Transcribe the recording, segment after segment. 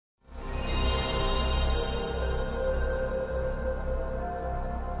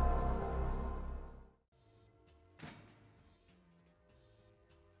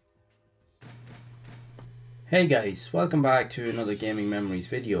Hey guys, welcome back to another Gaming Memories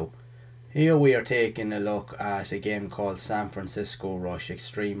video. Here we are taking a look at a game called San Francisco Rush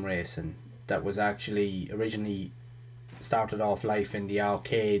Extreme Racing that was actually originally started off life in the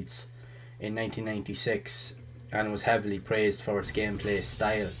arcades in 1996 and was heavily praised for its gameplay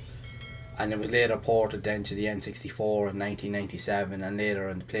style, and it was later ported then to the N64 in 1997 and later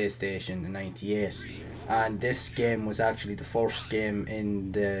on the PlayStation in 98. And this game was actually the first game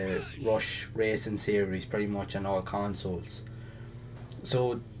in the Rush Racing series pretty much on all consoles.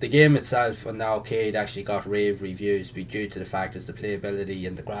 So the game itself on the arcade actually got rave reviews due to the fact it's the playability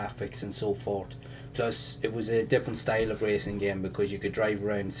and the graphics and so forth. Plus it was a different style of racing game because you could drive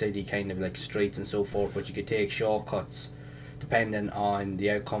around city kind of like streets and so forth, but you could take shortcuts depending on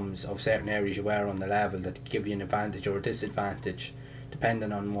the outcomes of certain areas you were on the level that give you an advantage or a disadvantage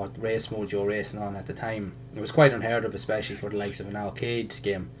depending on what race mode you're racing on at the time. It was quite unheard of, especially for the likes of an arcade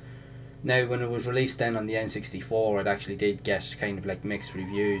game. Now when it was released then on the N64, it actually did get kind of like mixed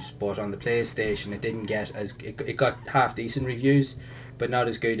reviews, but on the PlayStation it didn't get as it got half decent reviews, but not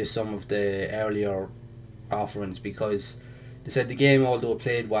as good as some of the earlier offerings, because they said the game, although it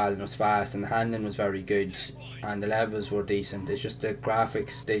played well and was fast and the handling was very good and the levels were decent, it's just the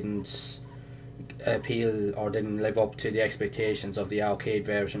graphics didn't appeal or didn't live up to the expectations of the arcade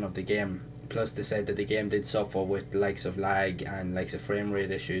version of the game. Plus they said that the game did suffer with the likes of lag and likes of frame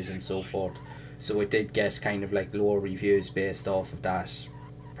rate issues and so forth, so it did get kind of like lower reviews based off of that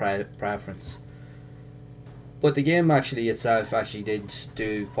preference. But the game actually itself actually did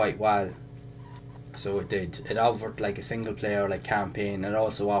do quite well. So it did. It offered like a single player like campaign. It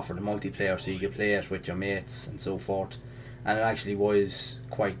also offered a multiplayer so you could play it with your mates and so forth. And it actually was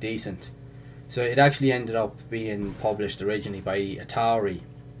quite decent. So it actually ended up being published originally by Atari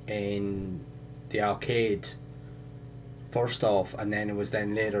in the arcade first off, and then it was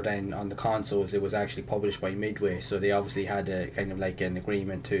then later then on the consoles it was actually published by Midway. So they obviously had a kind of like an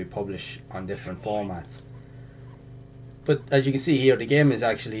agreement to publish on different formats. But as you can see here, the game is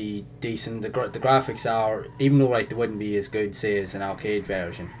actually decent. The graphics are, even though they wouldn't be as good say as an arcade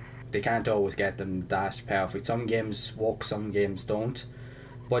version, they can't always get them that perfect. Some games work, some games don't.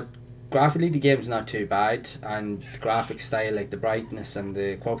 But graphically the game's not too bad, and the graphic style, like the brightness and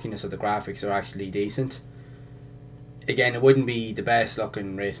the quirkiness of the graphics, are actually decent. Again, it wouldn't be the best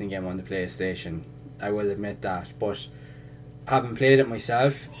looking racing game on the PlayStation, I will admit that, but having played it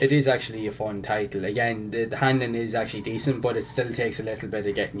myself, it is actually a fun title. Again, the handling is actually decent, but it still takes a little bit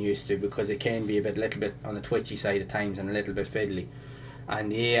of getting used to because it can be a little bit on the twitchy side at times and a little bit fiddly.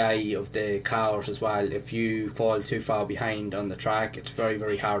 And the AI of the cars as well, if you fall too far behind on the track, it's very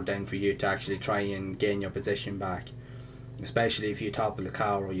very hard then for you to actually try and gain your position back, especially if you topple the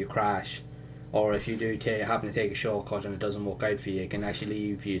car or you crash, or if you do happen to take a shortcut and it doesn't work out for you, it can actually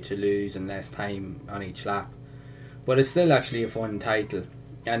leave you to lose in less time on each lap. But it's still actually a fun title,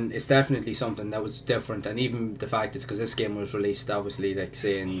 and it's definitely something that was different. And even the fact is because this game was released obviously like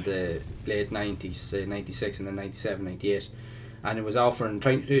say in the late 90s, say 96 and then 97, 98, and it was offering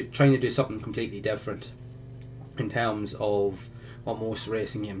trying to do something completely different in terms of what most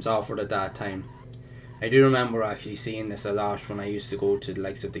racing games offered at that time. I do remember actually seeing this a lot when I used to go to the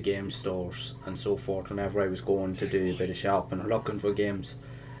likes of the game stores and so forth whenever I was going to do a bit of shopping or looking for games.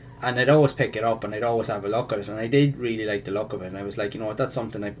 And I'd always pick it up and I'd always have a look at it, and I did really like the look of it, and I was like, you know what, that's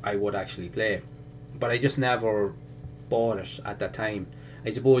something I would actually play. But I just never bought it at that time.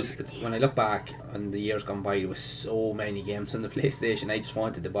 I suppose when I look back on the years gone by, there was so many games on the PlayStation I just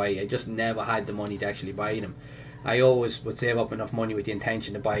wanted to buy. I just never had the money to actually buy them. I always would save up enough money with the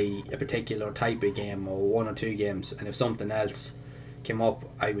intention to buy a particular type of game or one or two games, and if something else came up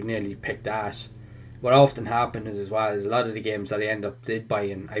I would nearly pick that. What often happened is as well is a lot of the games that I end up did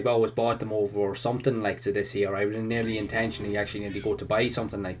buying, I've always bought them over something like this here. I would nearly intentionally actually need to go to buy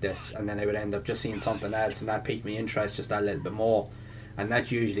something like this, and then I would end up just seeing something else and that piqued my interest just that little bit more, and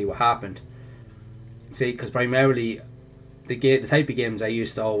that's usually what happened. See, because primarily the type of games I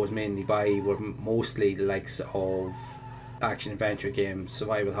used to always mainly buy were mostly the likes of action adventure games,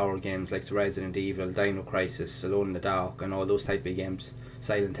 survival horror games like Resident Evil, Dino Crisis, Alone in the Dark, and all those type of games,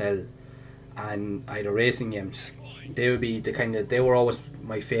 Silent Hill, and either racing games. They would be they were always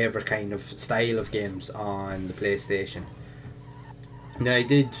my favourite kind of style of games on the PlayStation. Now I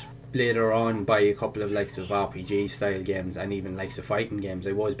did later on buy a couple of likes of RPG style games and even likes of fighting games.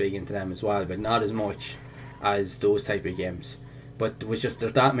 I was big into them as well, but not as much as those type of games. But there's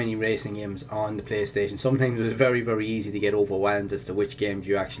that many racing games on the PlayStation. Sometimes it was very very easy to get overwhelmed as to which games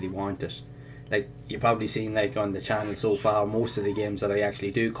you actually wanted. Like you've probably seen like on the channel so far, most of the games that I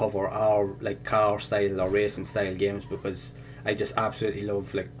actually do cover are like car style or racing style games, because I just absolutely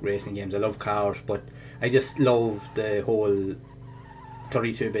love like racing games. I love cars, but I just love the whole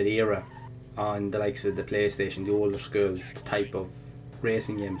 32-bit era on the likes of the PlayStation, the older school type of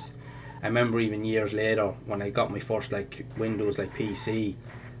racing games. I remember even years later when I got my first like Windows like PC,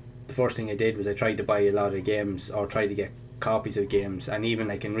 the first thing I did was I tried to buy a lot of games or tried to get copies of games, and even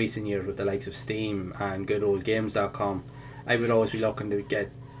like in recent years with the likes of Steam and good old games.com, I would always be looking to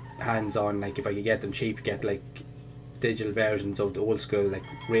get hands on, like if I could get them cheap, get like digital versions of the old school like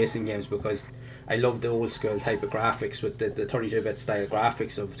racing games, because I love the old school type of graphics with the 32-bit style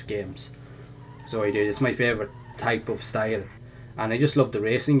graphics of the games. So I do, it's my favourite type of style, and I just love the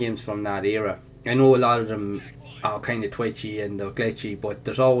racing games from that era. I know a lot of them are kind of twitchy and they're glitchy, but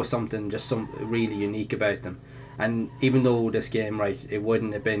there's always something just some really unique about them. And even though this game, right, it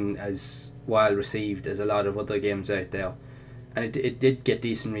wouldn't have been as well received as a lot of other games out there, and it did get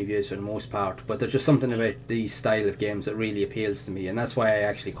decent reviews for the most part, but there's just something about these style of games that really appeals to me, and that's why I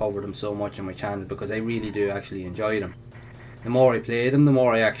actually cover them so much on my channel, because I really do actually enjoy them. The more I play them, the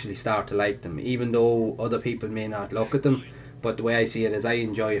more I actually start to like them, even though other people may not look at them. But the way I see it is I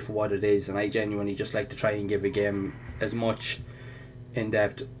enjoy it for what it is, and I genuinely just like to try and give a game as much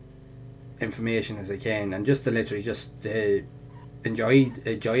in-depth information as I can, and just to literally just enjoy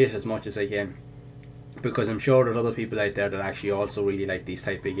it as much as I can, because I'm sure there's other people out there that actually also really like these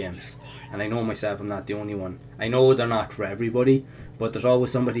type of games, and I know myself I'm not the only one. I know they're not for everybody, but there's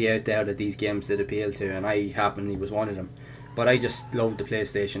always somebody out there that these games did appeal to, and I happily was one of them. But I just loved the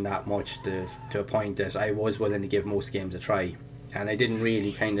PlayStation that much to a point that I was willing to give most games a try, and I didn't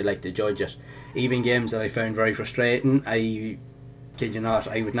really kind of like to judge it. Even games that I found very frustrating, I kid you not,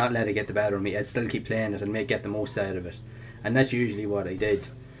 I would not let it get the better of me. I'd still keep playing it and get the most out of it, and that's usually what I did.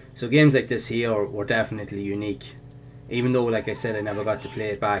 So games like this here were definitely unique, even though like I said I never got to play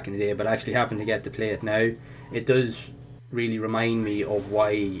it back in the day, but actually having to get to play it now, it does really remind me of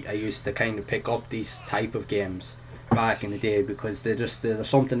why I used to kind of pick up these type of games back in the day, because there's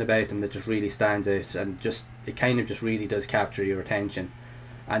something about them that just really stands out, and just it kind of just really does capture your attention.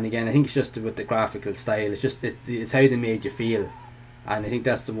 And again, I think it's just with the graphical style, it's how they made you feel, and I think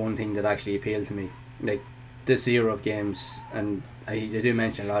that's the one thing that actually appealed to me. Like this era of games, and I do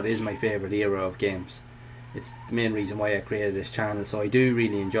mention a lot, is my favourite era of games. It's the main reason why I created this channel, so I do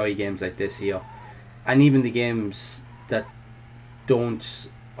really enjoy games like this here. And even the games that don't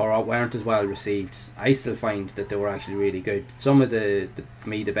or weren't as well received, I still find that they were actually really good. Some of the for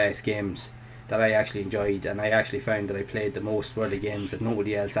me the best games that I actually enjoyed, and I actually found that I played the most, were the games that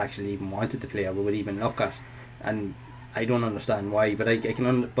nobody else actually even wanted to play or would even look at. And I don't understand why, but I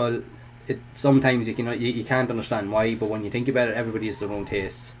can but sometimes you can't understand why, but when you think about it, everybody has their own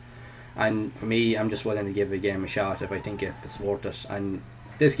tastes, and for me, I'm just willing to give a game a shot if I think it's worth it. And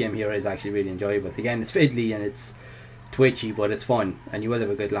this game here is actually really enjoyable. Again, it's fiddly and it's twitchy, but it's fun, and you will have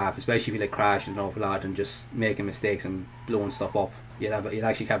a good laugh, especially if you like crashing an awful lot and just making mistakes and blowing stuff up. You'll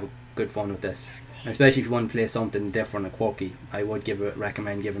actually have a good fun with this, and especially if you want to play something different and quirky, I would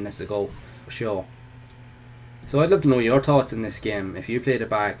recommend giving this a go for sure. So I'd love to know your thoughts on this game, if you played it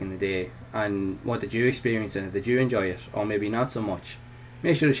back in the day, and what did you experience in it? Did you enjoy it, or maybe not so much?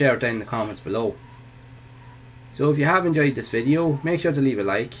 Make sure to share it down in the comments below. So if you have enjoyed this video, make sure to leave a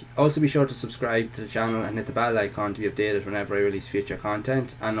like. Also be sure to subscribe to the channel and hit the bell icon to be updated whenever I release future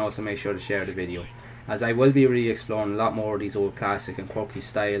content, and also make sure to share the video, as I will be re-exploring a lot more of these old classic and quirky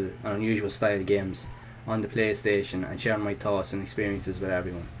style and unusual style games on the PlayStation, and sharing my thoughts and experiences with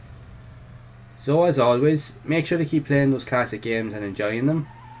everyone. So as always, make sure to keep playing those classic games and enjoying them,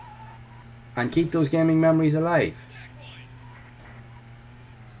 and keep those gaming memories alive.